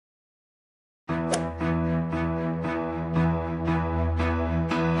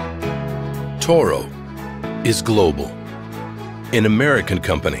Toro is global, an American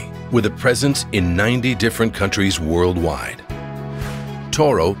company with a presence in 90 different countries worldwide.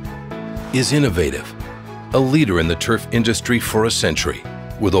 Toro is innovative, a leader in the turf industry for a century,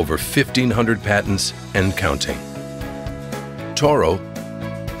 with over 1,500 patents and counting. Toro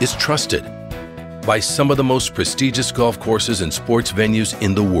is trusted by some of the most prestigious golf courses and sports venues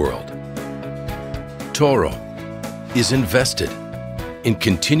in the world. Toro is invested in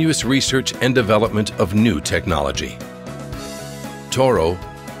continuous research and development of new technology. Toro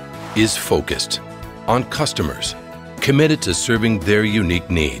is focused on customers, committed to serving their unique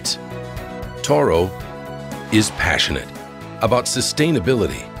needs. Toro is passionate about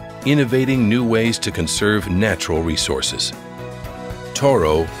sustainability, innovating new ways to conserve natural resources.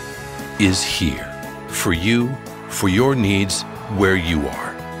 Toro is here for you, for your needs, where you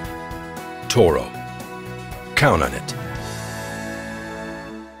are. Toro. Count on it.